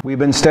We've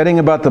been studying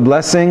about the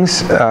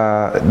blessings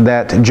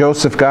that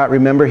Joseph got.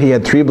 Remember, he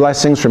had 3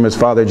 blessings from his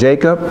father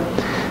Jacob,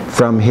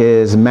 from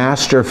his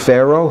master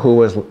Pharaoh, who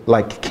was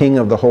like king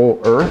of the whole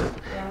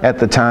earth at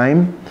the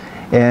time,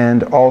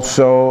 and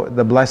also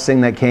the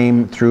blessing that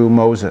came through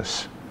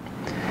Moses.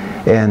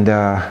 And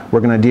we're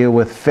going to deal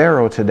with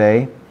Pharaoh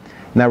today.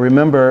 Now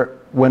remember,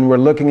 when we're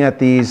looking at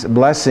these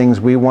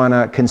blessings, we want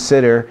to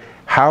consider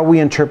how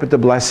we interpret the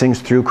blessings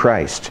through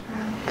Christ.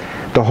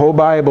 The whole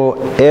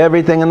Bible,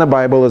 everything in the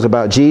Bible is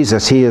about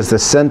Jesus. He is the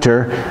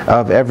center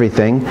of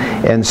everything.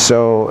 And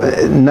so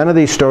none of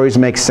these stories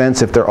make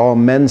sense if they're all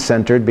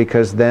men-centered,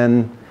 because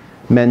then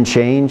men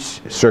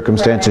change,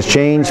 circumstances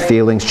change,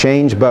 feelings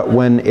change. But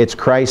when it's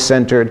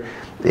Christ-centered,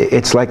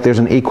 it's like there's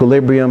an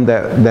equilibrium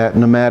that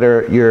no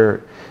matter you're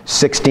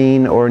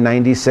 16 or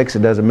 96, it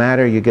doesn't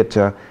matter. You get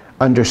to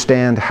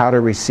understand how to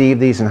receive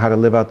these and how to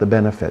live out the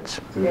benefits.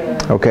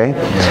 Okay?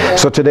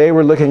 So today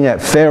we're looking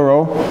at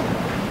Pharaoh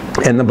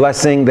and the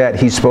blessing that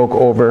he spoke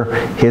over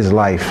his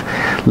life.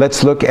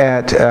 Let's look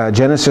at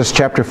Genesis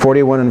chapter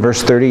 41 and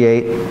verse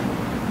 38.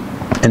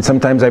 And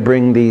sometimes I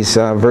bring these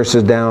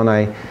verses down.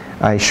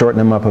 I shorten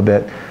them up a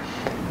bit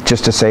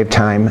just to save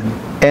time.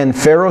 And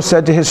Pharaoh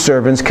said to his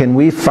servants, "Can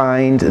we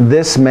find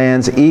this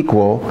man's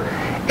equal,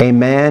 a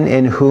man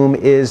in whom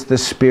is the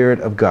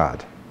Spirit of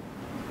God?"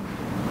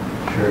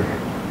 Sure.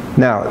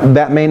 Now,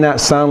 that may not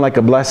sound like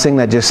a blessing.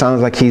 That just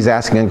sounds like he's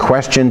asking a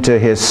question to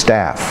his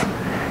staff.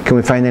 Can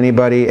we find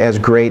anybody as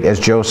great as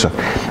Joseph?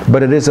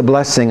 But it is a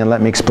blessing, and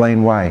let me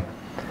explain why.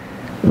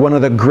 One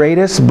of the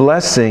greatest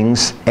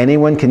blessings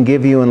anyone can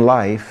give you in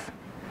life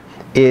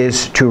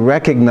is to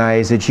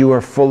recognize that you are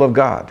full of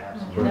God.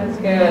 That's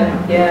good.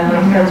 Yeah,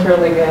 that's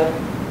really good.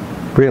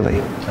 Really?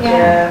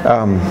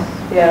 Yeah.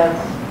 Yeah.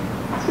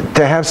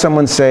 To have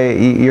someone say,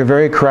 "You're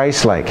very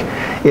Christ-like,"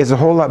 is a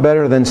whole lot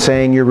better than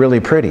saying you're really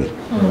pretty.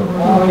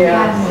 Oh,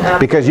 yes.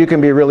 Because you can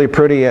be really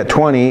pretty at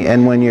 20,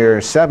 and when you're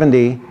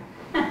 70,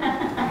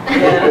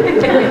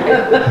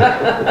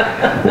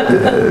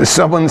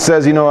 someone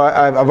says, "You know,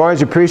 I've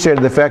always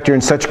appreciated the fact you're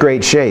in such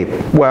great shape."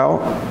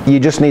 Well, you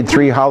just need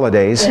 3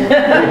 holidays.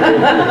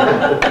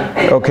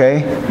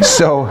 Okay?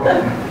 So,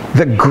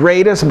 the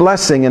greatest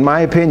blessing, in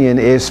my opinion,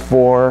 is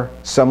for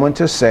someone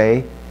to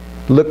say,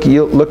 look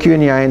you in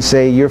the eye and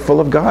say, "You're full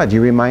of God.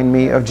 You remind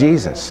me of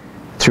Jesus."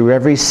 Through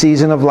every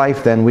season of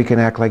life, then, we can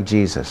act like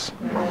Jesus.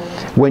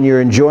 When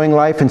you're enjoying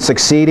life and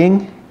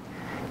succeeding,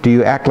 do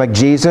you act like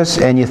Jesus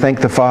and you thank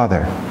the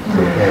Father?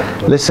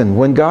 Listen,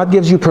 when God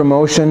gives you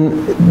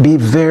promotion, be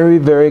very,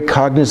 very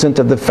cognizant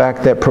of the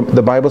fact that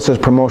the Bible says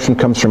promotion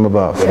comes from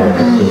above.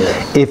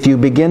 If you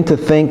begin to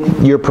think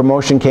your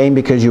promotion came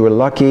because you were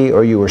lucky,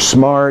 or you were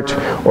smart,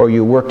 or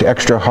you worked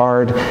extra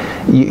hard,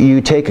 you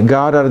take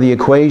God out of the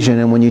equation,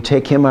 and when you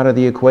take Him out of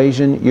the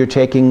equation, you're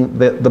taking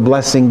the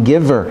blessing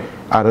giver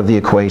out of the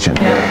equation.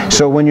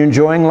 So when you're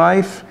enjoying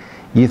life,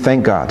 you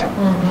thank God.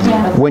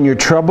 When you're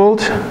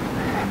troubled,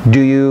 do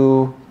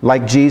you,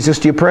 like Jesus,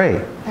 do you pray?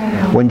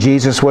 When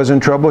Jesus was in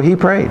trouble, He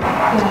prayed.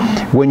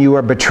 When you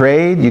are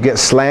betrayed, you get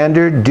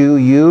slandered, do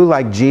you,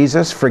 like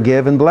Jesus,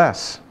 forgive and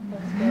bless?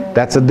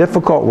 That's a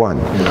difficult one.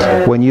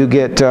 When you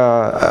get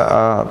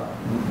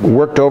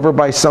worked over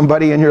by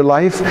somebody in your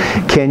life,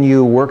 can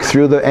you work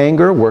through the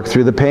anger, work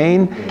through the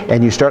pain,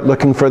 and you start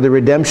looking for the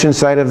redemption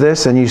side of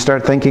this, and you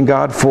start thanking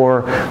God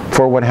for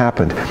what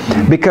happened?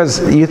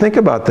 Because you think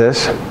about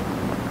this,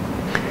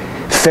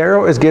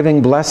 Pharaoh is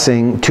giving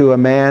blessing to a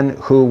man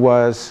who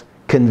was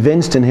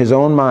convinced in his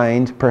own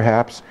mind,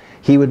 perhaps,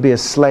 he would be a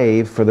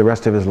slave for the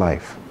rest of his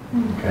life.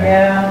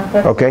 Yeah.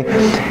 Okay?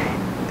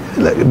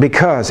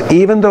 Because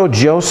even though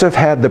Joseph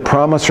had the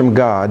promise from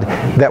God,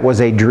 that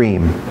was a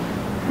dream.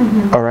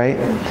 All right?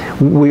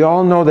 We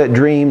all know that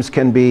dreams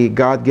can be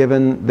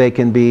God-given. They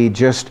can be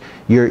just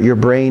your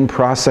brain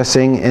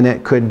processing, and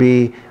it could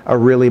be a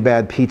really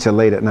bad pizza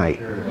late at night.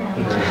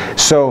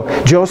 So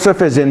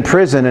Joseph is in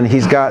prison, and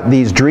he's got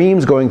these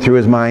dreams going through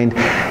his mind.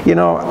 You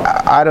know,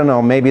 I don't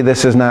know, maybe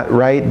this is not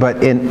right,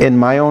 but in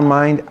my own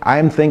mind,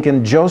 I'm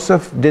thinking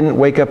Joseph didn't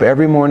wake up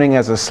every morning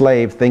as a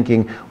slave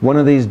thinking, one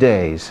of these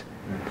days,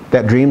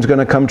 that dream's going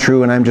to come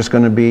true, and I'm just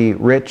going to be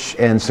rich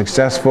and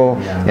successful,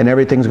 and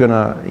everything's going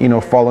to, you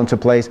know, fall into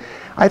place.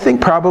 I think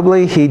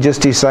probably he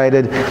just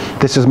decided,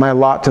 this is my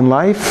lot in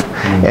life,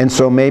 and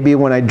so maybe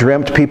when I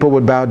dreamt people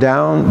would bow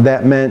down,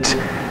 that meant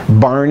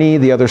Barney,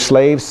 the other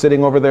slave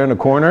sitting over there in the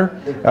corner.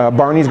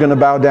 Barney's going to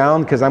bow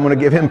down because I'm going to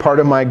give him part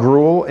of my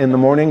gruel in the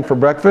morning for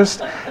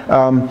breakfast.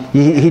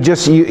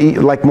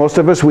 Like most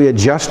of us, we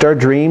adjust our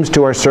dreams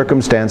to our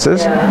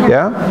circumstances.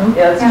 Yeah?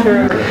 That's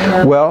true.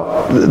 Yeah.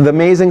 Well, the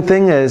amazing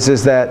thing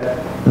is that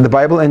the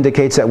Bible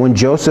indicates that when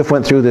Joseph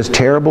went through this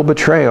terrible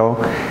betrayal,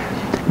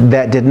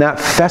 that did not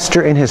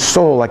fester in his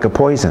soul like a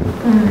poison.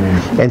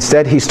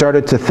 Instead, he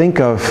started to think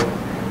of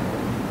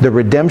the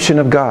redemption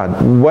of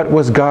God. What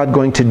was God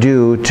going to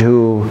do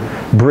to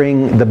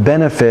bring the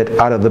benefit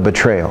out of the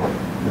betrayal?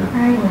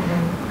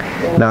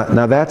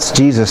 Now that's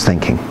Jesus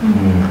thinking.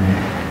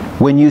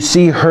 When you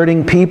see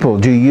hurting people,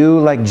 do you,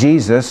 like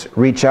Jesus,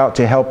 reach out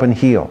to help and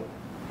heal?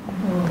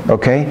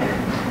 Okay?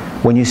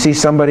 When you see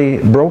somebody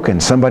broken,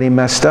 somebody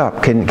messed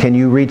up, can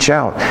you reach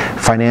out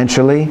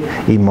financially,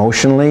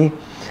 emotionally?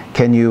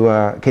 Can you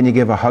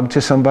give a hug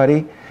to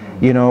somebody?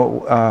 You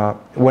know,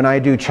 when I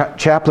do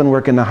chaplain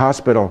work in the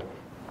hospital,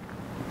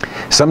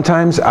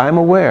 sometimes I'm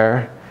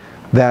aware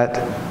that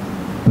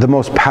the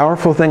most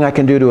powerful thing I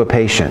can do to a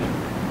patient,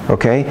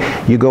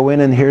 okay? You go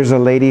in and here's a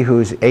lady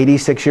who's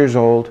 86 years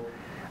old.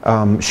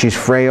 She's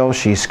frail,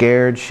 she's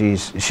scared, she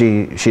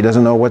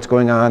doesn't know what's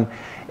going on,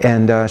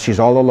 and she's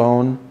all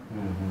alone,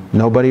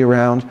 nobody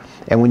around.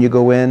 And when you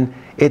go in,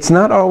 it's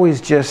not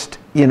always just,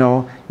 you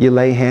know, you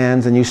lay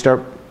hands and you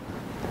start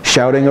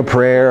shouting a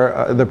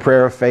prayer, the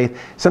prayer of faith.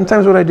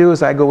 Sometimes what I do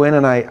is I go in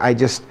and I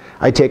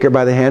take her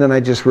by the hand and I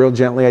just real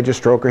gently, I just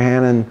stroke her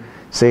hand and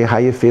say, how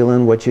you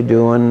feeling, what you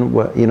doing,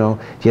 what, you know,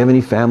 do you have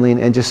any family,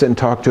 and just sit and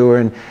talk to her.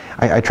 And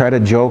I try to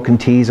joke and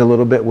tease a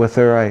little bit with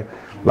her. A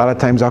lot of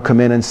times I'll come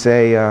in and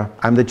say,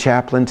 I'm the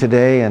chaplain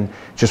today, and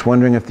just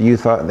wondering if you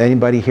thought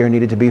anybody here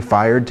needed to be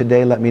fired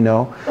today, let me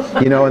know.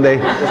 You know, and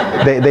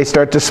they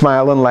start to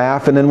smile and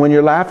laugh, and then when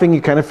you're laughing,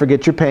 you kind of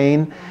forget your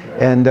pain.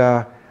 And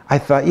I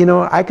thought, you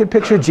know, I could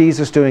picture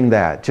Jesus doing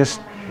that, just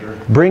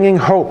bringing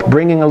hope,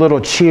 bringing a little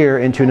cheer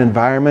into an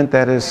environment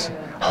that is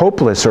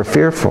hopeless or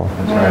fearful.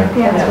 That's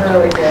right. That's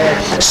really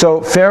good. So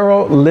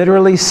Pharaoh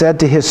literally said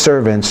to his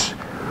servants,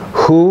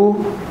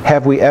 who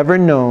have we ever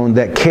known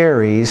that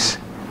carries,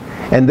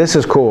 and this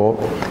is cool,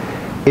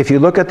 if you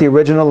look at the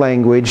original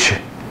language,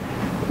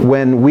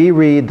 when we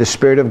read the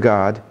Spirit of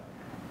God,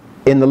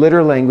 in the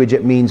literal language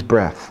it means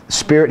breath.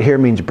 Spirit here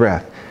means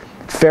breath.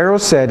 Pharaoh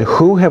said,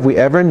 who have we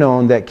ever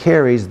known that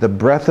carries the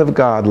breath of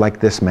God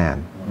like this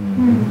man?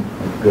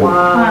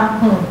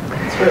 Wow.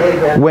 It's really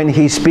good. When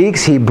he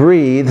speaks, he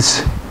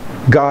breathes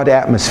God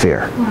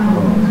atmosphere.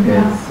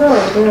 That's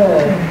so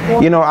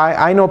good. You know,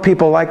 I know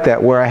people like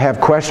that, where I have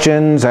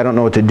questions, I don't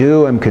know what to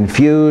do, I'm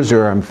confused,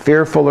 or I'm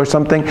fearful or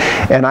something,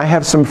 and I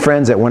have some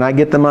friends that when I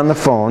get them on the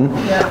phone,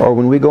 or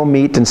when we go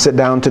meet and sit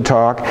down to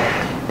talk,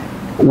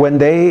 when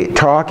they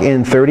talk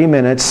in 30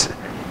 minutes,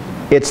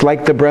 it's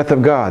like the breath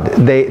of God.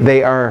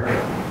 They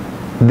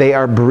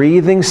are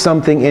breathing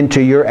something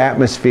into your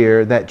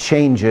atmosphere that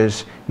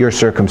changes your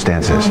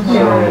circumstances.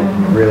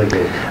 Really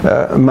good.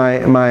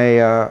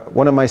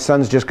 One of my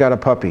sons just got a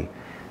puppy,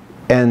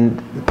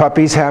 and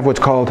puppies have what's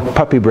called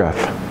puppy breath,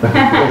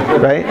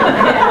 right?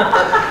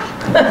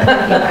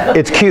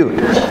 It's cute.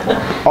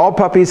 All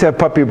puppies have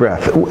puppy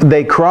breath.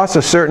 They cross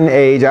a certain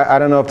age. I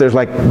don't know if there's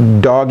like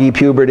doggy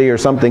puberty or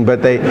something,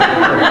 but they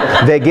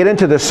get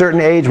into the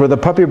certain age where the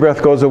puppy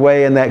breath goes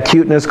away and that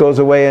cuteness goes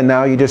away, and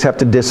now you just have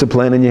to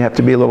discipline and you have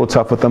to be a little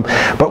tough with them.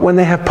 But when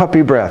they have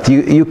puppy breath,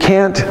 you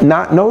can't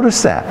not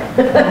notice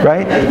that,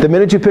 right? The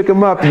minute you pick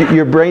them up,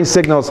 your brain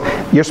signals,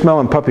 you're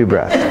smelling puppy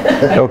breath,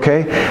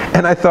 okay?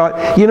 And I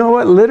thought, you know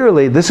what,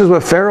 literally, this is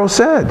what Pharaoh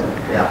said.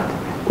 Yeah.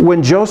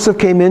 When Joseph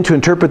came in to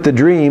interpret the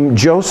dream,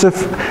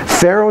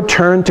 Pharaoh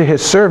turned to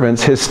his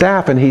servants, his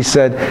staff, and he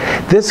said,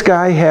 this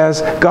guy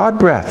has God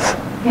breath.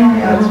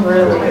 That's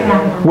really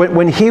good.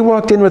 When he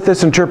walked in with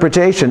this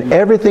interpretation,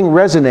 everything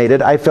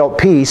resonated. I felt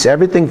peace.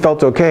 Everything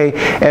felt okay.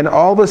 And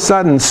all of a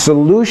sudden,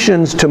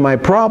 solutions to my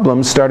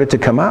problems started to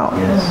come out.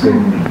 Yes.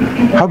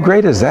 How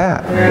great is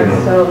that?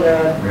 That's so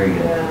good. Very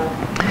good.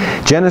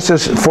 Yeah.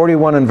 Genesis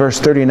 41 and verse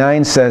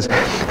 39 says,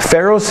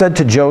 Pharaoh said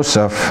to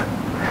Joseph,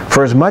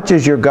 for as much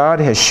as your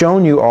God has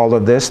shown you all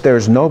of this, there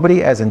is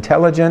nobody as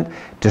intelligent,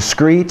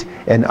 discreet,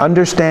 and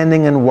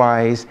understanding and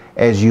wise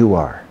as you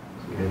are.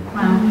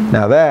 Wow.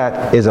 Now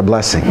that is a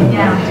blessing.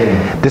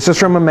 Yeah. This is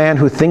from a man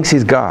who thinks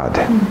he's God.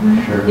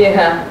 Sure.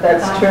 Yeah,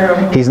 that's true.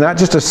 He's not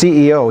just a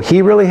CEO.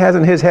 He really has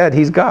in his head,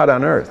 he's God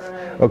on earth.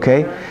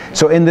 Okay?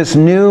 So in this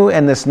new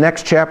and this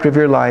next chapter of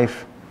your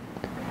life,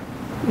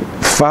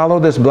 follow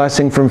this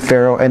blessing from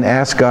Pharaoh and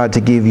ask God to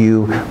give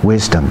you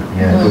wisdom.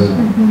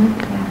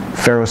 Yes.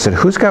 Pharaoh said,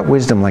 who's got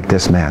wisdom like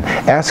this man?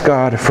 Ask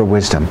God for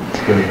wisdom.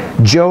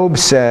 Job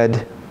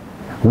said,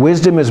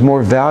 wisdom is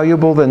more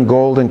valuable than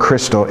gold and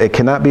crystal. It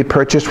cannot be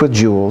purchased with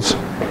jewels.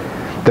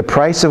 The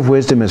price of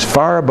wisdom is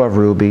far above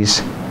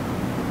rubies.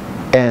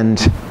 And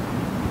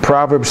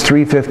Proverbs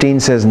 3:15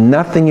 says,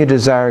 nothing you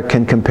desire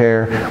can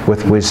compare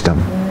with wisdom.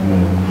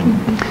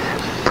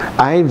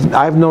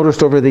 I've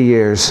noticed over the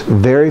years,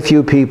 very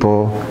few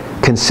people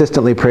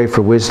consistently pray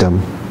for wisdom,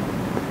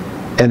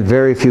 and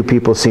very few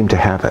people seem to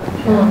have it.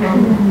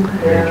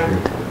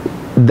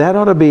 That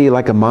ought to be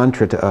like a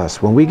mantra to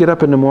us. When we get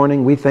up in the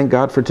morning, we thank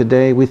God for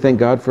today, we thank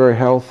God for our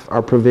health,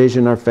 our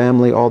provision, our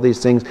family, all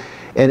these things.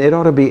 And it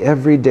ought to be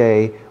every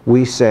day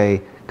we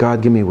say,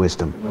 God, give me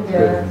wisdom.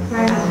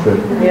 Yes. Good.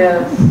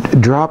 Yes.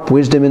 Drop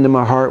wisdom into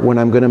my heart when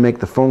I'm going to make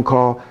the phone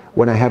call,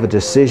 when I have a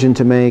decision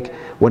to make,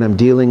 when I'm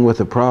dealing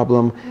with a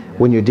problem,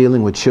 when you're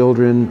dealing with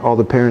children, all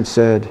the parents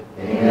said.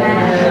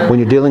 Amen. When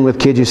you're dealing with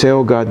kids, you say,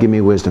 oh God, give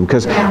me wisdom.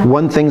 Because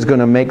one thing's going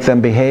to make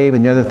them behave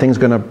and the other thing's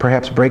going to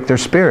perhaps break their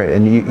spirit.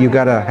 And you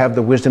got to have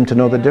the wisdom to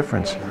know the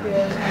difference.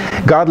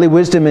 Godly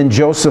wisdom in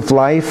Joseph's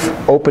life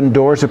opened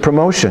doors of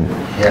promotion.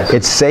 Yes.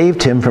 It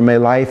saved him from a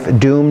life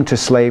doomed to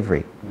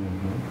slavery.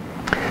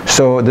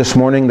 So this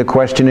morning the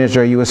question is,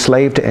 are you a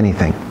slave to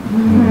anything?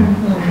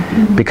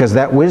 Because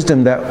that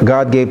wisdom that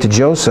God gave to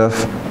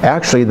Joseph,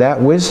 actually that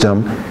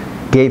wisdom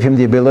gave him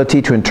the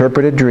ability to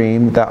interpret a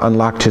dream that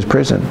unlocked his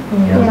prison.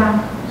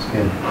 That's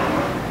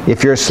good.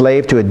 If you're a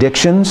slave to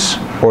addictions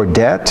or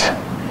debt,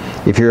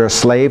 if you're a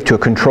slave to a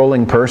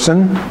controlling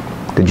person,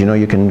 did you know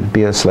you can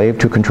be a slave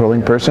to a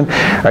controlling person?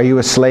 Are you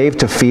a slave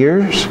to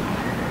fears?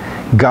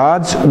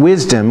 God's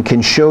wisdom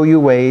can show you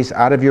ways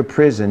out of your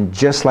prison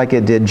just like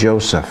it did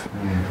Joseph.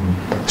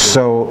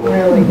 So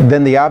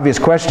then the obvious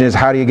question is,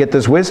 how do you get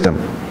this wisdom?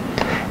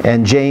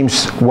 And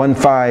James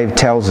 1:5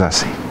 tells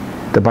us,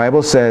 the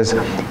Bible says,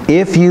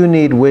 if you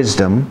need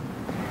wisdom,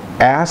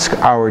 ask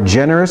our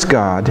generous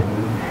God,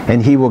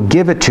 and He will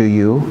give it to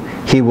you.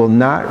 He will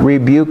not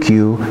rebuke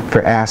you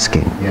for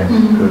asking. Yes,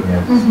 good,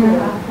 yes.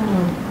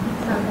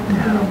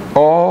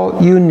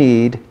 All you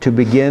need to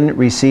begin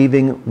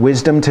receiving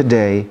wisdom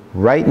today,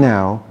 right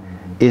now,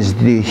 is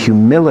the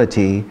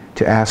humility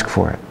to ask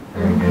for it.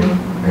 Very good,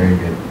 very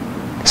good.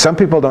 Some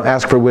people don't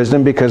ask for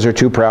wisdom because they're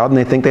too proud and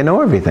they think they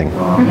know everything.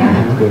 Wow,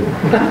 that's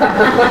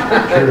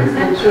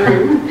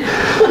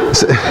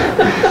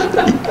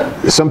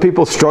good. Some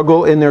people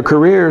struggle in their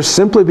careers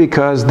simply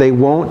because they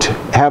won't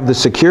have the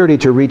security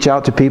to reach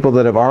out to people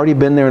that have already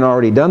been there and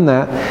already done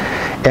that,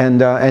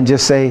 and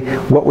just say,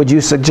 what would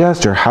you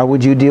suggest, or how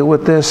would you deal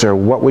with this, or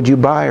what would you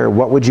buy, or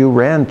what would you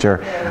rent,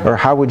 or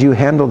how would you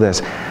handle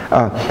this?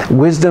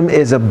 Wisdom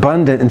is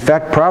abundant. In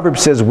fact,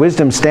 Proverbs says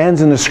wisdom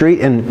stands in the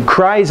street and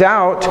cries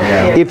out,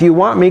 if you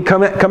want me,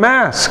 come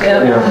ask.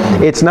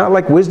 It's not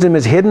like wisdom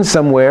is hidden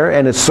somewhere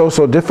and it's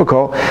so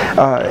difficult.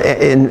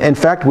 In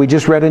fact, we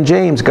just read in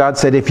James, God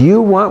said, if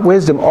you want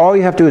wisdom, all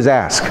you have to do is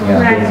ask.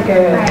 That's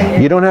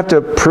good. You don't have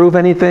to prove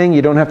anything.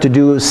 You don't have to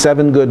do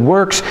 7 good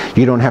works.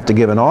 You don't have to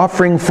give an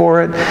offering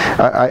for it.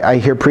 I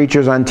hear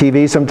preachers on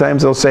TV,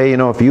 sometimes they'll say,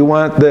 if you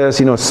want this,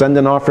 send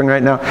an offering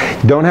right now.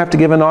 You don't have to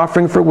give an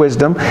offering for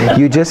wisdom.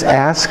 You just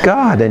ask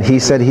God, and He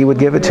said He would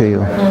give it to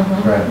you.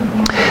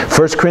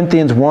 1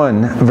 Corinthians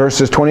 1,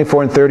 verses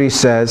 24 and 30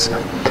 says,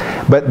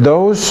 but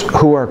those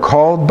who are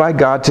called by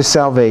God to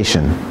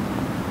salvation,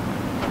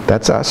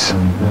 that's us,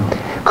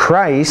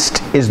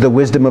 Christ is the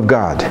wisdom of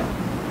God.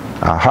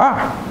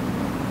 Aha!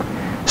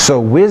 So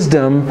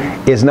wisdom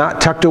is not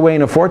tucked away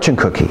in a fortune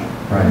cookie.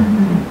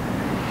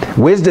 Right.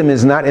 Wisdom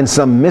is not in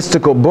some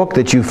mystical book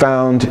that you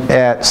found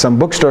at some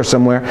bookstore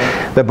somewhere.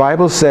 The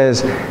Bible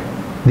says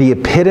the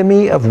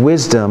epitome of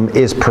wisdom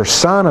is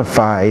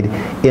personified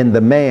in the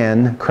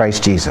man,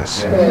 Christ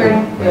Jesus.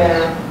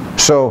 Yeah.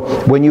 So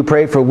when you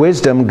pray for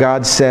wisdom,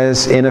 God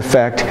says, in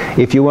effect,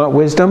 if you want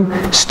wisdom,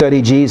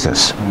 study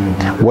Jesus.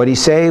 What He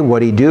say,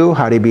 what He do,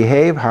 how He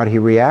behave, how He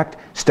react,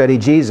 study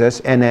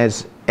Jesus.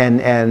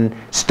 And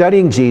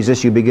studying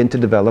Jesus, you begin to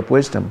develop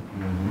wisdom.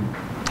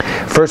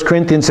 1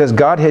 Corinthians says,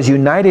 God has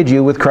united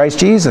you with Christ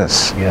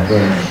Jesus.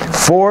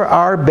 Yes. For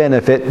our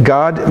benefit,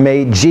 God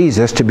made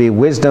Jesus to be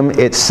wisdom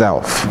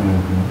itself.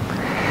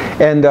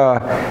 And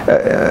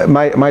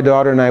my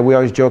daughter and I, we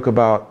always joke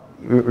about,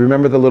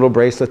 remember the little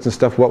bracelets and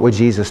stuff, what would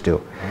Jesus do?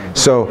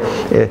 So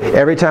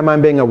every time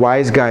I'm being a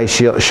wise guy,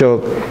 she'll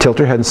tilt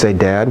her head and say,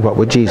 Dad, what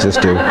would Jesus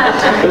do?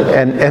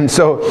 And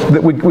so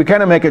we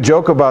kind of make a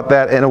joke about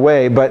that in a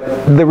way,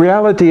 but the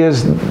reality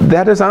is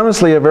that is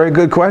honestly a very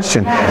good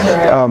question.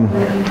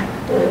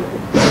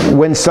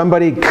 When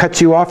somebody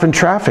cuts you off in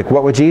traffic,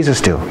 what would Jesus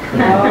do?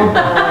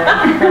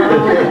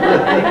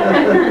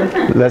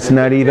 Let's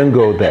not even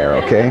go there,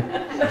 okay?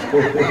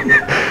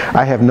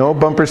 I have no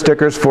bumper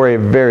stickers for a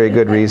very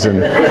good reason.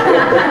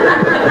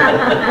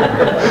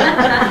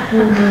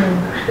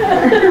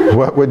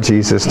 What would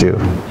Jesus do?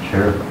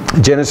 Sure.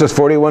 Genesis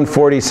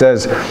 41:40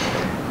 says,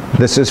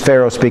 this is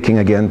Pharaoh speaking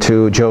again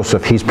to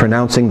Joseph. He's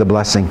pronouncing the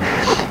blessing.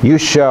 You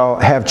shall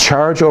have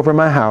charge over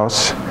my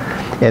house,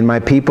 and my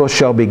people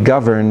shall be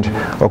governed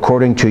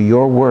according to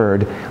your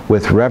word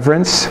with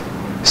reverence,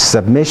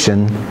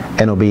 submission,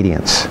 and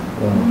obedience.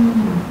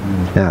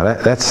 Now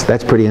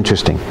that's pretty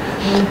interesting.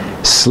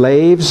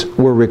 Slaves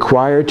were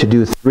required to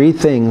do 3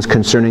 things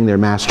concerning their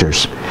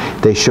masters.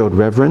 They showed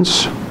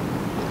reverence,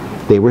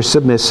 they were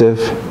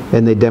submissive,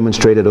 and they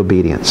demonstrated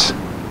obedience.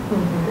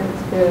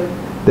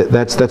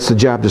 That's the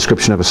job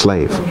description of a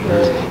slave.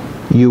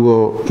 You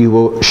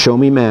will show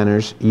me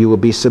manners, you will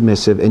be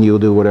submissive, and you will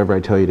do whatever I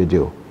tell you to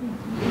do.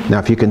 Now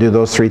if you can do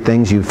those 3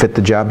 things, you fit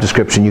the job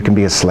description, you can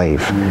be a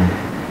slave.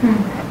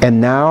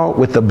 And now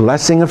with the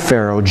blessing of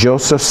Pharaoh,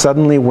 Joseph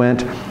suddenly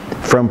went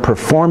from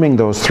performing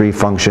those 3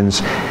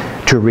 functions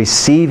to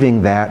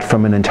receiving that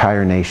from an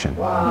entire nation.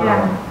 Wow.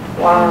 Yeah.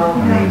 Wow.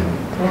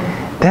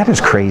 Amazing. That is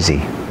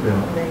crazy.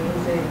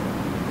 Amazing.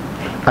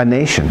 A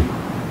nation.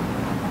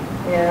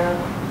 Yeah.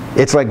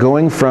 It's like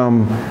going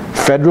from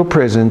federal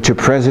prison to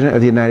President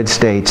of the United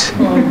States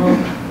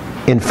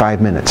in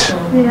 5 minutes.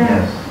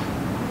 Yes.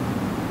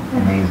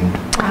 Amazing.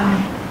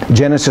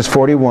 Genesis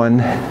 41,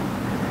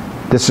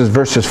 this is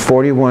verses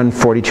 41,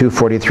 42,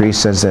 43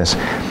 says this.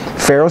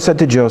 Pharaoh said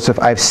to Joseph,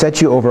 I've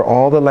set you over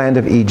all the land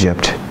of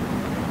Egypt.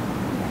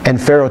 And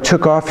Pharaoh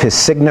took off his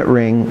signet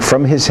ring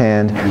from his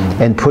hand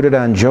and put it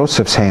on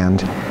Joseph's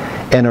hand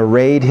and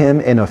arrayed him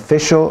in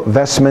official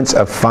vestments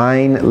of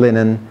fine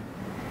linen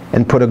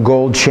and put a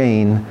gold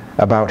chain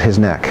about his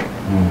neck.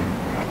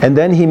 And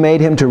then he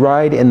made him to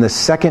ride in the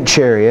second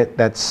chariot,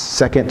 that's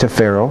second to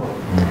Pharaoh.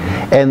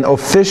 And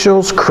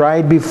officials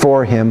cried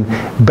before him,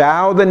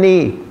 bow the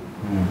knee.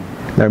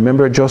 Now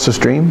remember Joseph's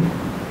dream?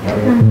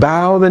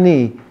 Bow the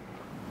knee.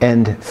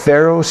 And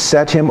Pharaoh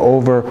set him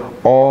over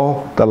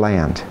all the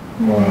land.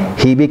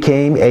 He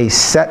became a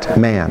set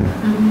man,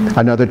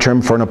 another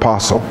term for an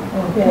apostle.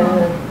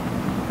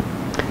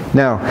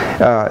 Now,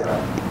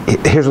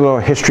 here's a little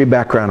history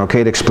background,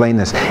 okay, to explain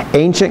this.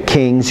 Ancient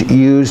kings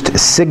used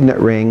signet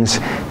rings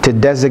to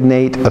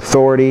designate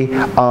authority,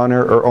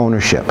 honor, or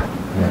ownership.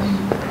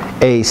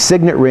 A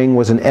signet ring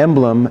was an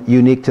emblem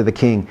unique to the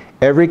king.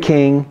 Every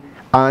king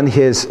on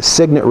his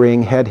signet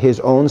ring had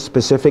his own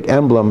specific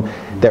emblem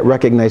that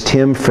recognized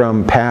him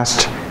from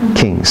past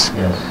kings.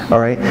 All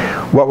right?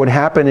 What would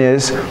happen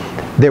is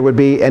there would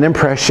be an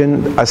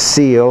impression, a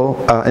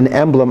seal, an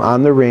emblem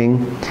on the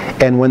ring,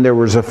 and when there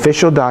was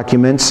official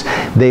documents,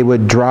 they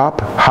would drop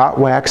hot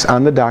wax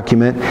on the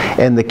document,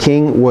 and the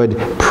king would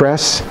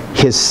press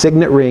his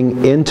signet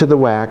ring into the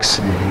wax,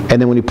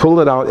 and then when he pulled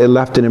it out, it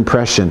left an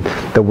impression.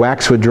 The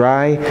wax would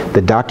dry,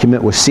 the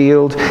document was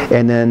sealed,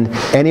 and then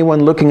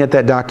anyone looking at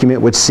that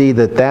document would see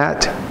that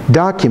that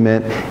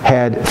document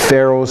had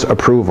Pharaoh's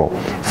approval.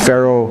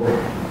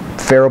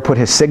 Pharaoh put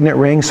his signet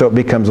ring, so it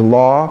becomes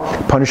law,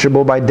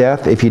 punishable by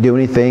death if you do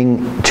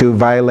anything to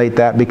violate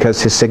that,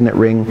 because his signet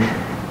ring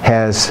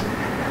has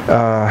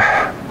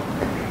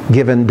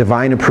given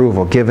divine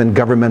approval, given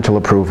governmental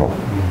approval.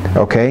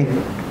 Okay?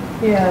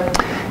 Yeah.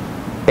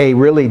 A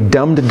really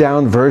dumbed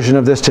down version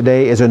of this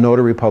today is a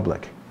notary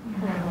public.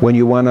 When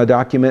you want a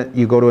document,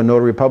 you go to a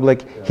notary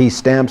public, he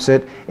stamps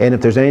it, and if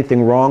there's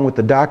anything wrong with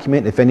the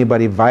document, if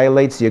anybody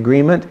violates the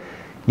agreement,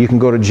 you can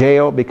go to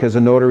jail because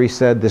the notary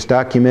said this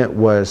document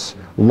was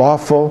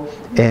lawful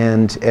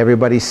and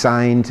everybody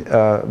signed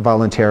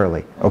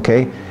voluntarily.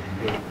 Okay?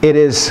 It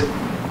is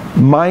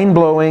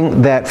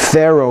mind-blowing that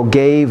Pharaoh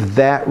gave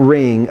that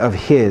ring of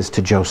his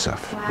to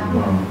Joseph.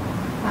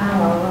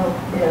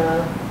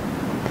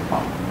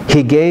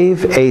 He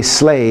gave a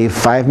slave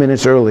 5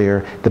 minutes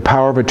earlier the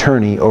power of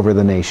attorney over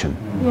the nation.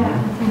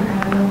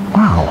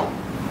 Wow.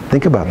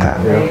 Think about that.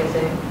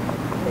 Amazing.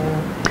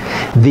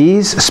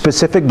 These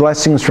specific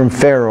blessings from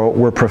Pharaoh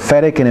were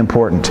prophetic and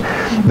important.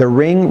 The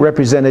ring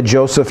represented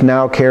Joseph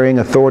now carrying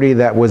authority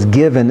that was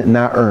given,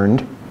 not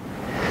earned.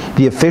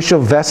 The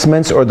official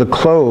vestments or the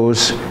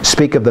clothes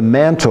speak of the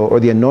mantle or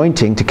the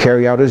anointing to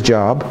carry out his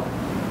job.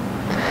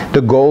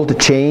 The gold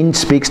chain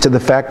speaks to the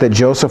fact that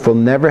Joseph will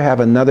never have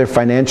another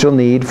financial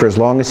need for as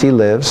long as he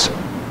lives.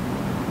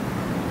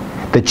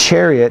 The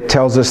chariot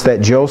tells us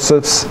that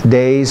Joseph's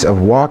days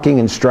of walking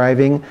and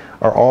striving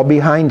are all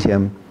behind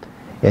him,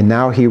 and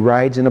now he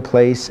rides in a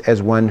place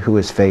as one who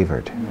is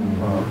favored.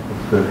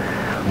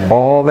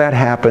 All that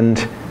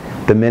happened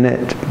the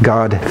minute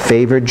God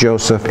favored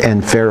Joseph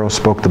and Pharaoh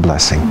spoke the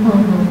blessing.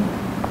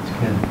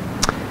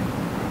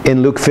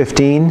 In Luke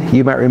 15,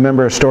 you might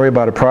remember a story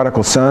about a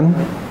prodigal son.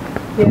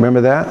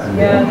 Remember that?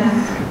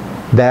 Yes.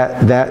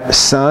 That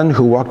son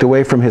who walked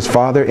away from his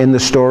father. In the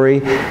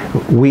story,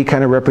 we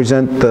kind of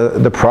represent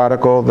the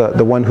prodigal,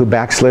 the one who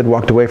backslid,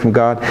 walked away from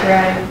God.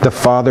 Right. The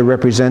father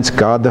represents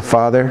God the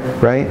Father,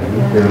 right?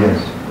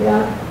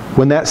 Yeah.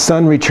 When that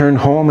son returned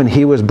home and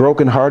he was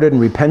brokenhearted and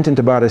repentant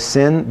about his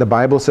sin, the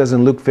Bible says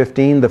in Luke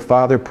 15, the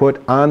father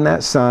put on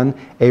that son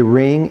a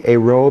ring, a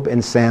robe,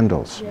 and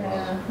sandals.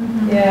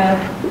 Yeah.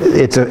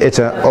 It's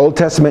an Old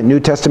Testament, New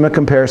Testament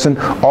comparison.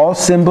 All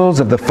symbols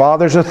of the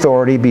Father's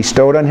authority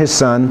bestowed on His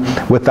Son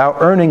without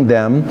earning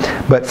them,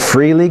 but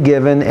freely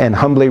given and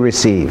humbly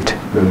received.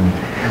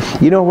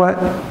 You know what?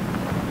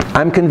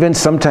 I'm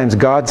convinced sometimes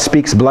God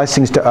speaks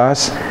blessings to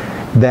us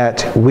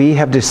that we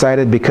have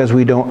decided because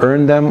we don't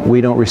earn them, we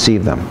don't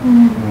receive them.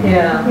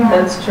 Yeah,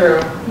 that's true.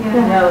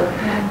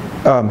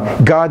 Yeah.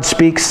 God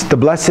speaks the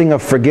blessing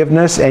of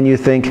forgiveness and you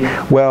think,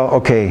 well,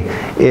 okay,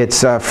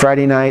 it's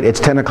Friday night, it's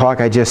 10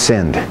 o'clock, I just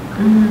sinned.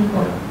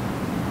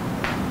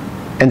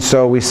 And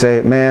so we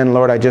say, man,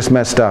 Lord, I just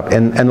messed up.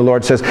 And the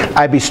Lord says,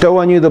 I bestow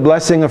on you the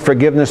blessing of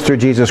forgiveness through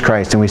Jesus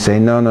Christ. And we say,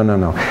 no.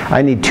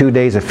 I need 2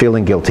 days of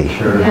feeling guilty.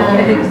 Yeah,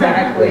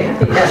 exactly.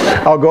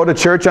 Yeah. I'll go to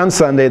church on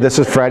Sunday. This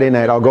is Friday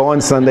night. I'll go on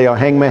Sunday. I'll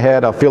hang my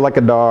head. I'll feel like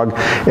a dog.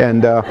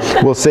 And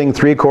we'll sing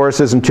 3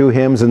 choruses and 2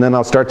 hymns. And then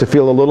I'll start to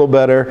feel a little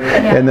better.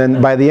 Yeah. And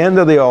then by the end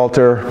of the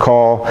altar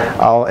call,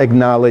 I'll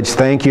acknowledge,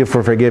 thank you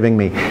for forgiving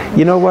me.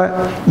 You know what?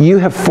 You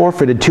have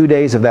forfeited 2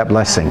 days of that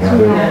blessing.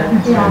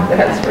 Yeah.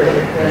 That's really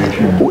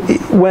good.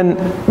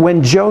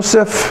 When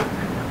Joseph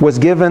was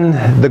given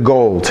the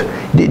gold,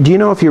 do you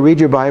know, if you read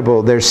your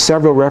Bible, there's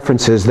several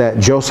references that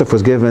Joseph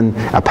was given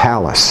a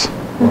palace.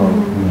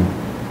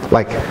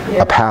 Like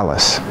a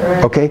palace.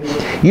 Okay?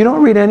 You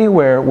don't read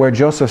anywhere where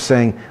Joseph's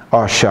saying,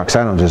 oh shucks,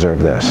 I don't deserve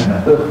this.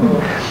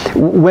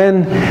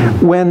 When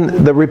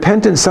the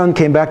repentant son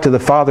came back to the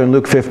father in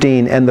Luke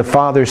 15 and the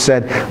father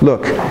said,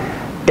 look,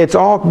 It's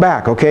all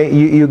back, okay?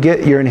 You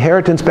get your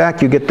inheritance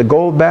back, you get the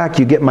gold back,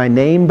 you get my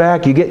name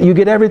back, you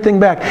get everything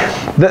back.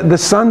 The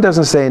son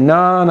doesn't say, no,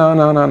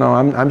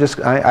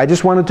 I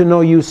just wanted to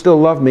know you still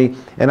love me,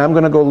 and I'm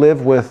going to go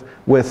live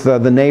with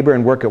the neighbor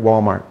and work at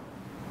Walmart.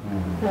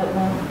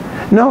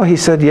 No, he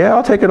said, yeah,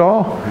 I'll take it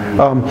all.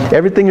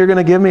 Everything you're going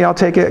to give me, I'll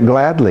take it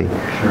gladly.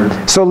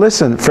 Sure. So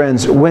listen,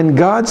 friends, when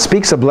God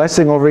speaks a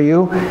blessing over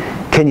you,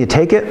 can you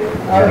take it?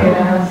 Oh,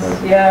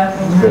 yes,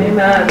 yes,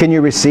 amen. Can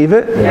you receive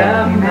it?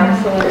 Yeah,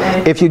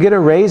 absolutely. If you get a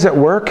raise at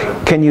work,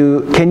 can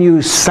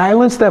you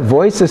silence that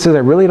voice that says, I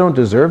really don't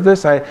deserve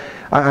this? I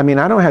mean,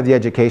 I don't have the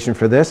education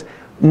for this.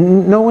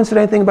 No one said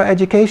anything about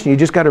education. You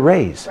just got a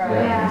raise. Right.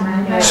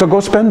 Yeah. So go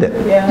spend it.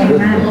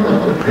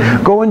 Yeah.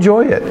 Go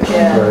enjoy it.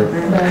 Yeah,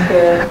 that's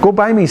good. Go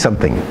buy me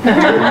something.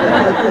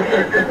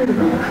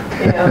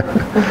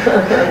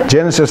 Yeah.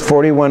 Genesis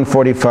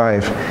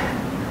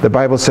 41:45. The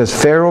Bible says,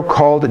 Pharaoh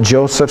called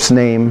Joseph's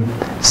name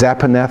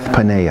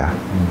Zaphenath-Paneah.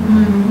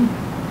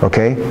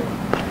 Okay?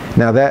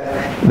 Now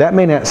that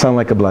may not sound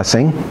like a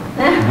blessing.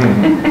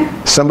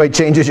 Somebody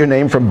changes your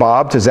name from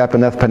Bob to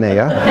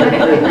Zaphenath-Paneah.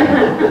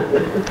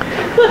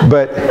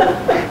 But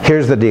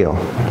here's the deal.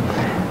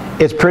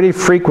 It's pretty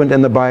frequent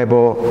in the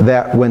Bible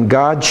that when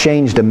God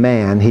changed a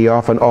man, he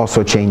often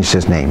also changed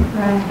his name.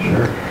 Right.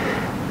 Sure.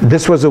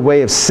 This was a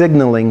way of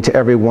signaling to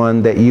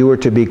everyone that you were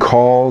to be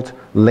called,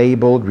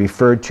 labeled,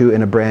 referred to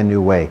in a brand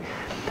new way.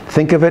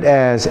 Think of it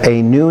as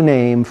a new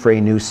name for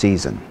a new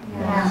season.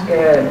 That's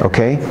good.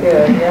 Okay?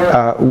 That's good,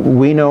 yeah.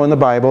 We know in the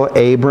Bible,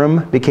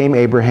 Abram became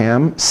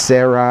Abraham,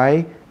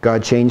 Sarai,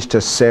 God changed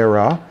to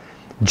Sarah,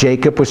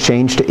 Jacob was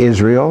changed to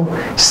Israel,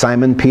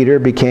 Simon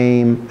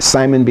became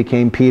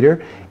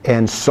Peter,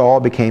 and Saul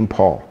became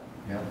Paul.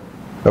 Yep.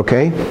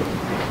 Okay?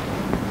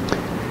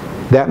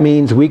 That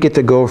means we get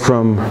to go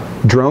from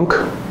drunk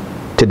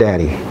to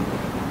daddy.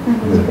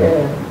 That's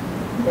good.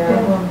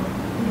 Yeah.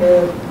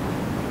 Good.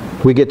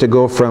 We get to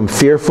go from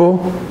fearful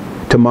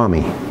to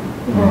mommy.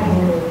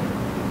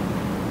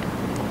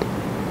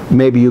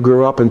 Maybe you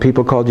grew up and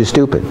people called you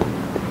stupid.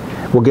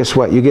 Well, guess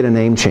what? You get a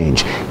name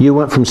change. You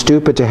went from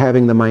stupid to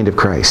having the mind of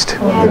Christ.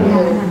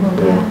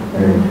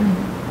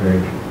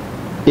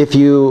 If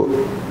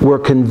you were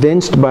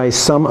convinced by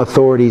some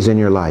authorities in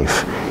your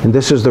life, and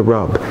this is the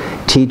rub,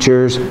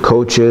 teachers,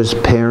 coaches,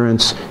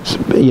 parents,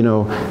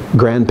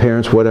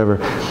 grandparents, whatever.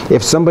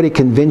 If somebody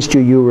convinced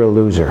you were a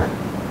loser,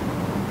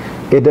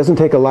 it doesn't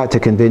take a lot to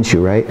convince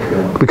you, right?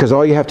 Because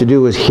all you have to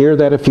do is hear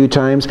that a few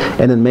times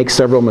and then make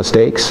several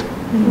mistakes.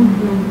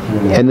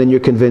 And then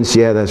you're convinced,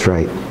 yeah, that's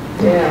right.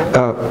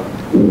 Yeah.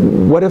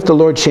 What if the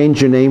Lord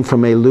changed your name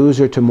from a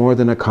loser to more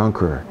than a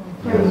conqueror?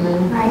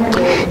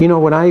 You know,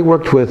 when I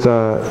worked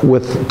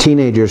with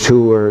teenagers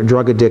who were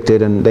drug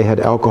addicted and they had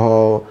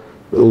alcohol,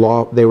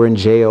 they were in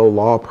jail,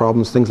 law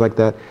problems, things like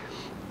that,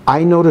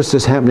 I noticed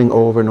this happening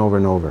over and over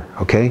and over,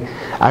 okay?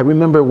 I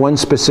remember one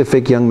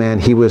specific young man,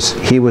 he was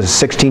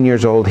 16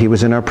 years old, he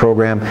was in our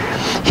program.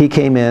 He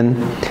came in,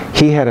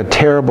 he had a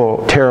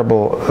terrible,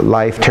 terrible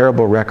life,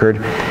 terrible record,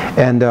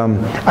 and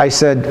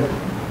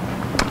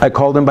I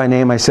called him by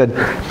name, I said,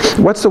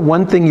 what's the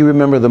one thing you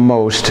remember the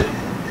most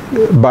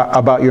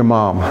about your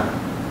mom?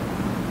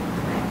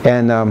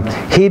 And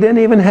he didn't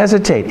even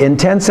hesitate. In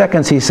 10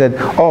 seconds he said,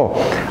 oh,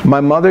 my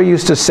mother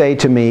used to say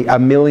to me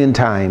 1,000,000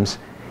 times,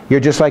 you're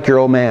just like your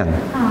old man.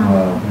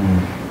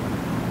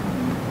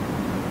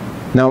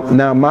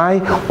 Now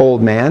my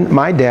old man,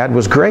 my dad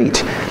was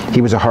great.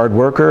 He was a hard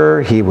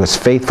worker, he was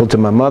faithful to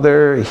my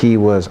mother, he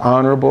was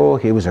honorable,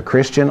 he was a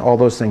Christian, all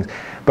those things.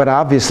 But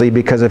obviously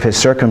because of his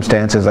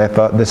circumstances, I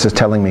thought this is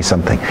telling me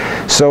something.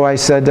 So I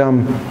said,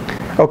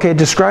 okay,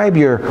 describe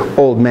your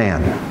old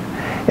man.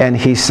 And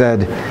he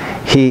said,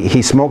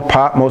 he smoked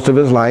pot most of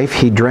his life,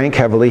 he drank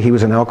heavily, he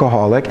was an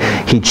alcoholic,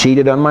 he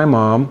cheated on my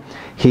mom,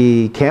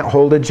 he can't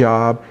hold a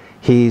job,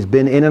 he's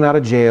been in and out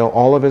of jail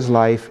all of his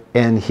life,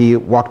 and he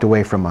walked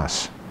away from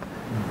us.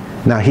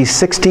 Now he's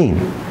 16.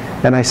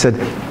 And I said,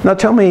 now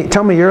tell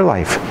me your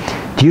life.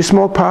 Do you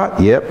smoke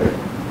pot? Yep.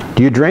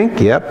 Do you drink?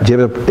 Yep.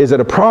 Is it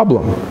a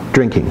problem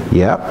drinking?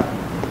 Yep.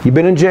 You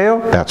been in jail?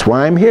 That's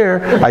why I'm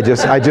here. I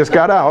just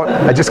got out.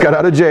 I just got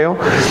out of jail.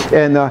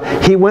 And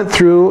he went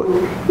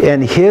through,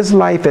 and his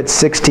life at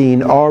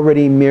 16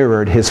 already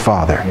mirrored his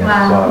father.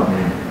 Wow.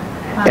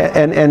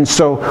 And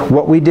so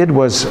what we did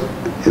was,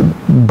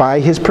 by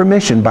his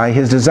permission, by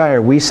his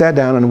desire, we sat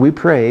down and we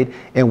prayed,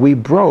 and we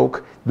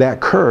broke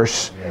that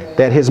curse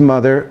that his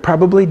mother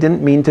probably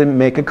didn't mean to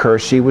make a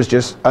curse. She was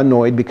just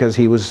annoyed because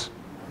he was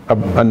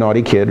a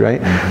naughty kid,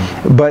 right?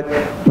 But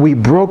we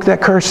broke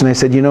that curse, and I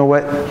said, you know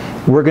what?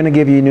 We're going to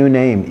give you a new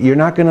name. You're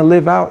not going to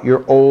live out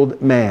your old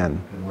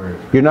man.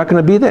 You're not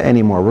going to be that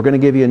anymore. We're going to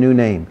give you a new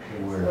name.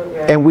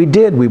 And we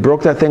did. We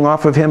broke that thing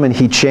off of him, and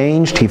he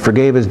changed. He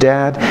forgave his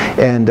dad,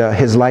 and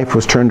his life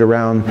was turned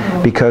around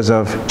because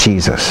of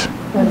Jesus.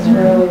 That's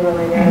really,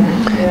 really good.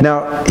 Yeah.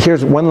 Now,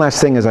 here's one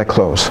last thing as I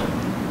close.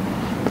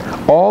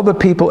 All the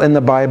people in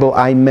the Bible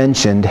I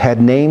mentioned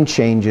had name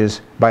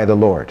changes by the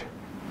Lord.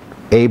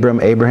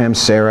 Abram, Abraham,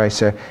 Sarai,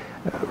 Sarah.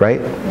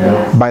 right?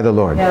 Yeah. By the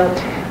Lord. Yeah.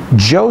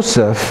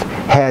 Joseph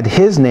had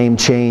his name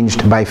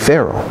changed by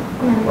Pharaoh.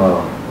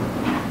 Wow.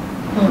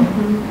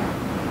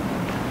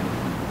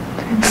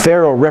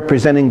 Pharaoh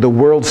representing the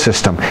world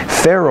system.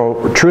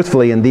 Pharaoh,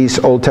 truthfully, in these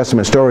Old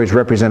Testament stories,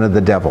 represented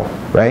the devil,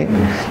 right?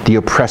 The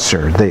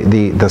oppressor,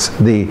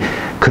 the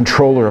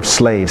controller of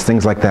slaves,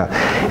 things like that.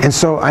 And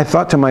so I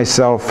thought to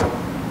myself,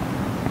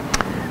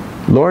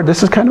 Lord,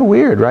 this is kind of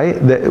weird, right?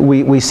 That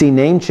we see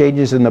name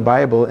changes in the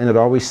Bible, and it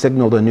always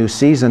signaled a new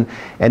season.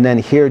 And then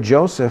here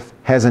Joseph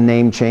has a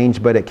name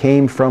change, but it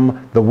came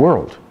from the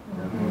world.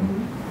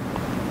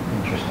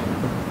 Interesting.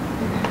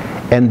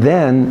 And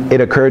then it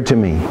occurred to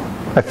me.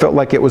 I felt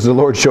like it was the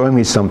Lord showing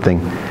me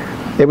something.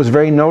 It was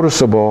very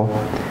noticeable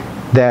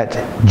that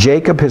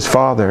Jacob, his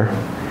father,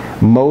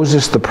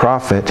 Moses, the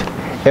prophet,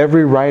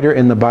 every writer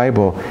in the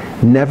Bible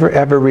never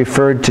ever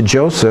referred to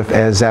Joseph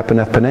as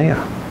Zappaneth-Paneah.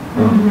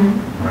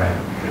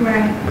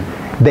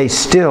 Right. They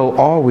still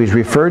always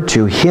referred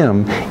to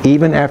him,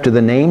 even after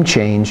the name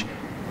change,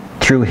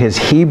 through his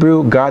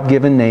Hebrew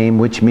God-given name,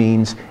 which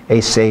means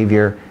a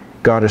Savior.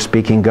 God is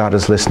speaking, God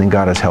is listening,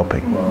 God is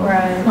helping.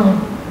 Right.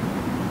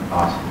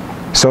 Awesome.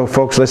 So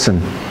folks, listen.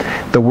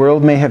 The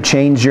world may have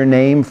changed your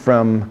name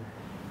from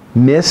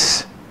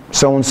Miss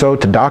so-and-so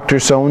to Dr.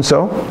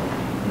 so-and-so.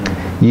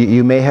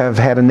 You may have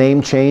had a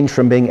name change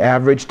from being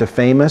average to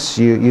famous.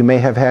 You may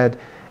have had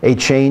a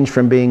change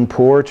from being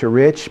poor to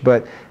rich,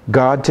 but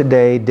God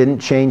today didn't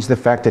change the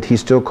fact that He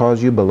still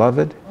calls you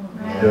beloved,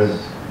 Good.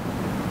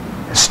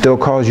 still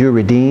calls you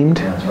redeemed.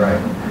 That's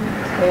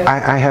right.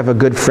 I have a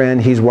good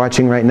friend, he's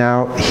watching right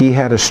now. He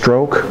had a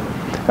stroke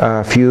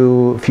a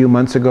few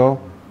months ago.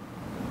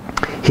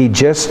 He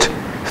just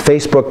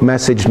Facebook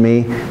messaged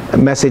me.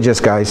 Message us,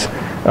 guys.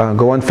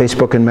 Go on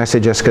Facebook and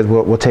message us, because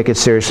we'll take it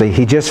seriously.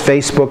 He just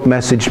Facebook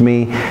messaged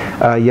me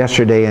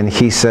yesterday, and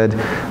he said,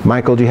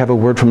 Michael, do you have a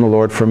word from the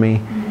Lord for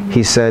me?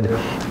 He said,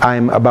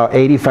 I'm about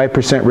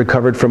 85%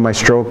 recovered from my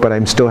stroke, but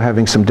I'm still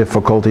having some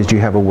difficulties. Do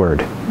you have a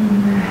word?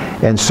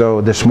 And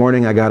so this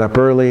morning I got up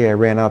early. I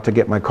ran out to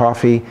get my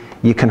coffee.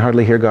 You can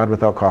hardly hear God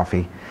without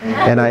coffee.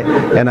 And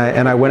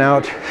I went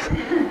out.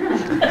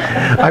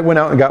 I went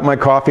out and got my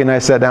coffee, and I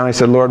sat down. I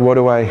said, Lord, what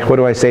do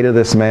I say to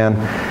this man?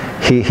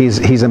 He's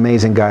an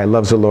amazing guy,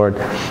 loves the Lord.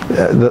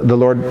 The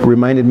Lord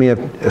reminded me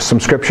of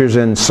some scriptures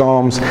in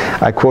Psalms.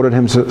 I quoted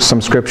him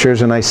some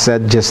scriptures, and I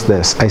said just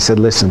this. I said,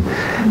 listen,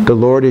 the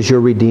Lord is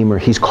your Redeemer.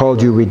 He's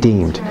called you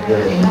redeemed.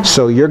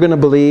 So you're going to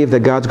believe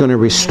that God's going to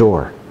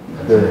restore.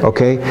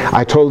 Okay?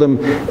 I told him,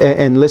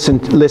 and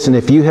listen,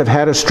 if you have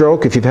had a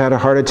stroke, if you've had a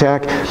heart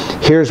attack,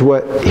 here's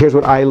what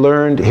I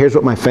learned, here's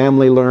what my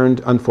family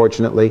learned,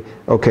 unfortunately,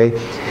 okay?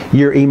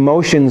 Your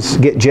emotions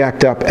get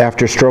jacked up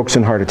after strokes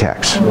and heart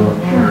attacks.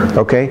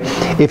 Okay?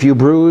 If you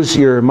bruise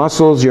your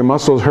muscles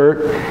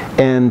hurt,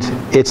 and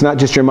it's not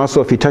just your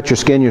muscle, if you touch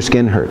your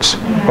skin hurts.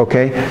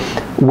 Okay?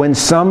 When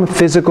some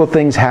physical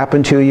things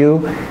happen to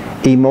you,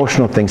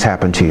 emotional things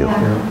happen to you.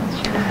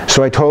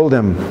 So I told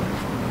him,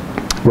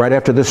 right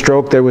after the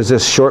stroke, there was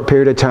this short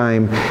period of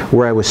time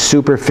where I was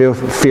super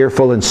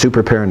fearful and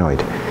super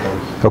paranoid.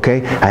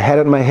 Okay? I had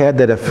it in my head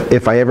that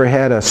if I ever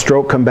had a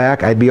stroke come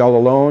back, I'd be all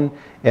alone,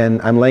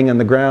 and I'm laying on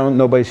the ground,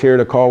 nobody's here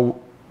to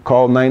call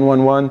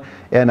 911,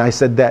 and I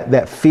said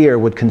that fear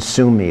would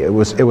consume me. It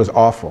was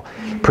awful.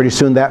 Pretty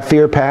soon that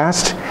fear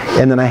passed,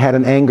 and then I had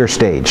an anger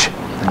stage.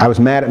 I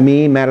was mad at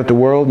me, mad at the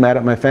world, mad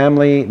at my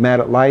family, mad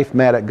at life,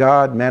 mad at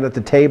God, mad at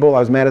the table, I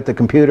was mad at the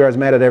computer, I was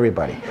mad at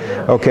everybody.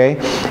 Okay?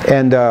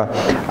 And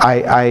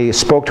I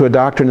spoke to a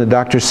doctor, and the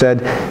doctor said,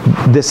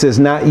 this is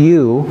not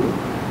you.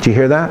 Do you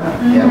hear that?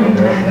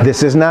 Yeah.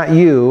 This is not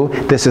you.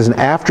 This is an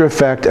after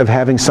effect of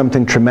having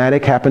something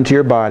traumatic happen to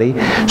your body.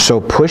 So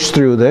push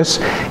through this.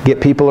 Get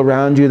people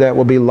around you that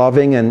will be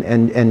loving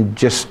and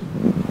just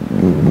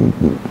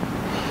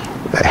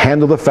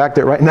handle the fact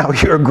that right now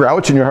you're a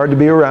grouch and you're hard to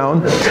be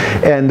around.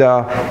 And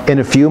in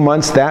a few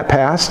months that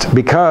passed,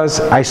 because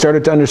I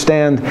started to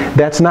understand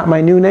that's not my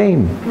new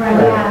name.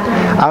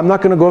 I'm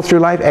not going to go through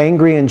life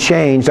angry and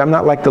changed. I'm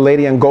not like the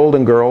lady on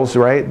Golden Girls,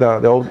 right?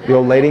 The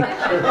old lady.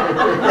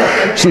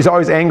 She's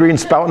always angry and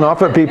spouting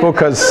off at people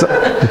because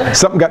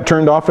something got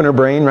turned off in her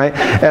brain, right?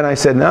 And I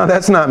said, no,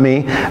 that's not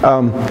me.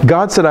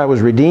 God said I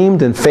was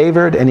redeemed and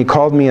favored, and He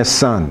called me a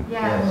son.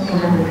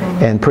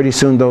 And pretty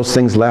soon those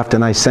things left,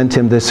 and I sent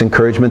him this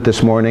encouragement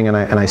this morning, and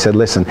I said,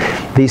 listen,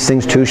 these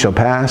things too shall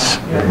pass,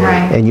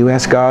 and you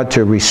ask God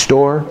to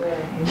restore.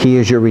 He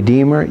is your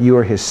Redeemer, you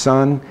are His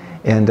son,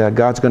 and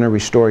God's going to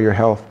restore your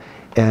health.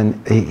 And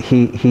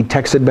he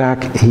texted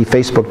back, he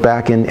Facebooked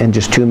back in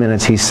just 2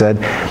 minutes. He said,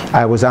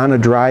 I was on a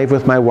drive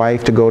with my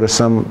wife to go to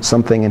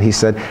something, and he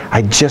said,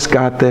 I just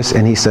got this,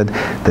 and he said,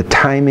 the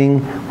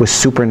timing was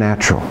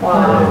supernatural.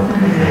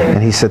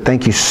 And he said,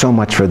 thank you so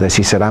much for this.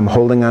 He said, I'm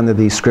holding on to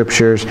these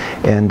scriptures,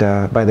 and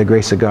by the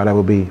grace of God, I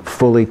will be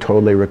fully,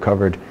 totally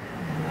recovered.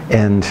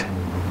 And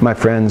my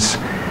friends,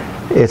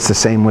 it's the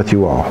same with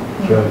you all.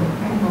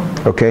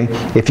 Okay?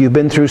 If you've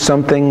been through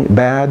something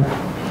bad,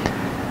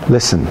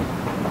 listen.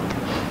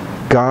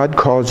 God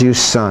calls you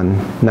son,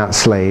 not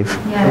slave.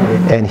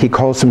 Yes. And He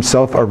calls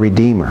Himself a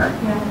redeemer.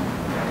 Yes.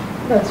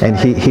 That's And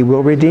right. He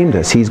will redeem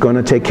us. He's going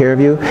to take care of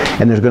you,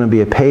 and there's going to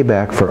be a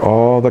payback for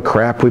all the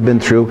crap we've been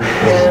through.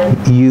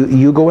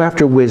 You go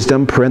after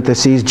wisdom,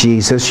 parentheses,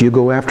 Jesus, you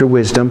go after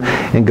wisdom,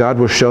 and God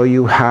will show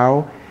you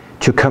how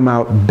to come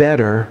out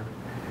better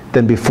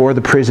than before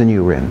the prison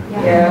you were in.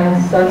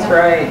 Yes, that's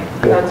right.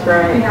 That's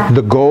right. Yeah.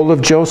 The goal of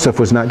Joseph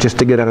was not just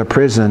to get out of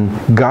prison.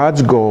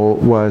 God's goal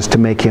was to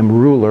make him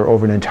ruler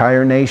over an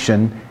entire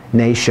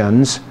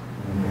nations,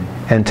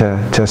 and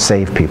to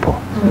save people.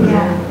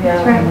 Yeah.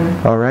 That's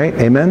right. All right?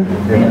 Amen?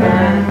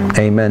 Amen.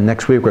 Amen.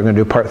 Next week we're going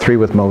to do part 3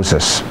 with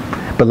Moses.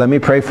 But let me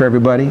pray for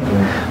everybody.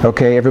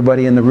 Okay,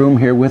 everybody in the room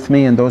here with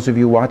me, and those of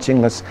you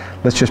watching, let's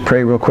just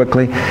pray real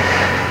quickly.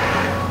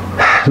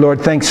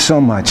 Lord, thanks so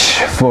much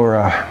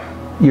for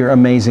your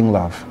amazing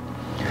love.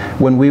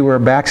 When we were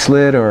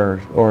backslid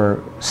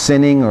or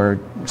sinning or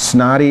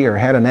snotty or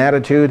had an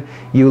attitude,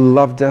 you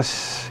loved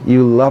us.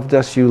 You loved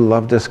us. You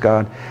loved us,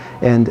 God.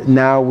 And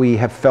now we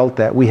have felt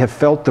that. We have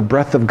felt the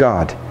breath of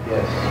God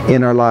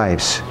in our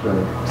lives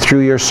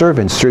through your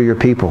servants, through your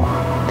people.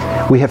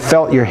 We have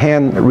felt your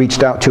hand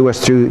reached out to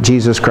us through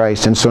Jesus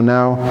Christ. And so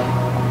now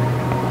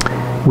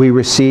we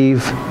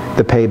receive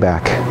the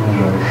payback.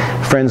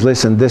 Friends,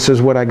 listen, this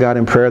is what I got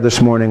in prayer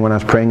this morning when I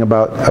was praying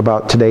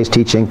about today's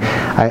teaching.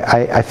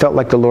 I felt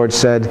like the Lord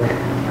said,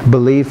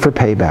 believe for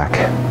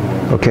payback.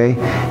 Okay?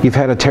 You've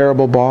had a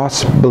terrible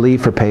boss,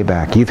 believe for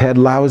payback. You've had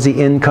lousy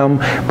income,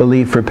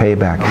 believe for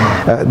payback.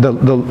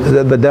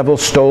 The devil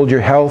stole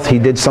your health. He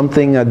did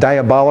something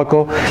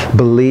diabolical,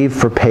 believe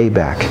for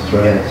payback.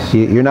 Yes.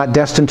 You're not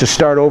destined to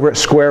start over at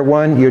square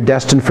one. You're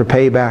destined for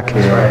payback.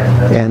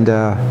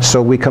 And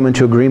so we come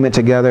into agreement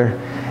together.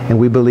 And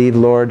we believe,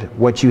 Lord,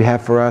 what you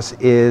have for us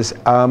is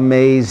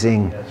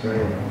amazing. That's right.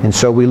 And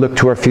so we look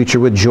to our future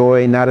with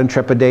joy, not in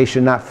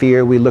trepidation, not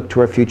fear. We look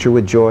to our future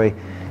with joy.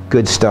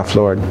 Good stuff,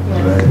 Lord.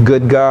 Right.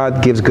 Good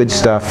God gives good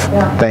stuff.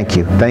 Thank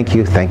you, thank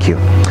you, thank you.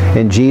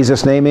 In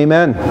Jesus' name,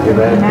 amen.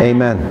 Amen.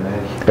 Amen.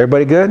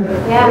 Everybody good?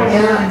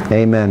 Yes.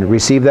 Amen.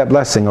 Receive that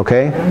blessing,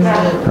 okay?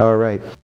 Yes. All right.